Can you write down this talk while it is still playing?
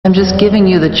I'm just giving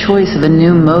you the choice of a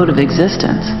new mode of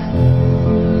existence.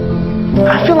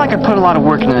 I feel like I put a lot of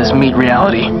work into this meat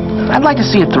reality. I'd like to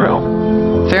see it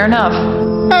through. Fair enough.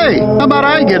 Hey, how about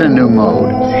I get a new mode?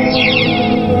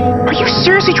 Are you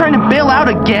seriously trying to bail out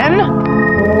again?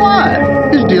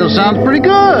 What? This deal sounds pretty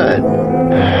good.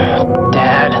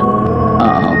 Dad.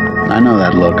 Uh-oh. I know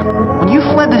that look. When you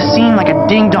fled the scene like a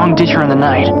ding-dong ditcher in the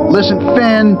night. Listen,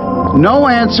 Finn, no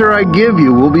answer I give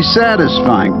you will be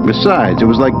satisfying. Besides, it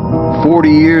was like 40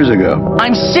 years ago.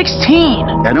 I'm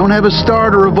 16! I don't have a star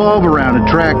to revolve around to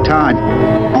track time.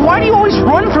 But why do you always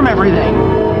run from everything?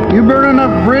 You burn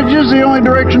enough bridges, the only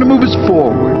direction to move is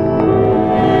forward.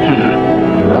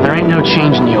 Well, there ain't no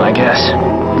change in you, I guess.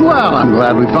 Well, I'm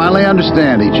glad we finally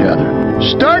understand each other.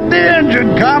 Start the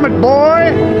engine, Comet Boy!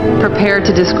 Prepare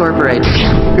to discorporate.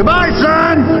 Goodbye,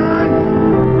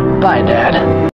 son! Bye, Dad.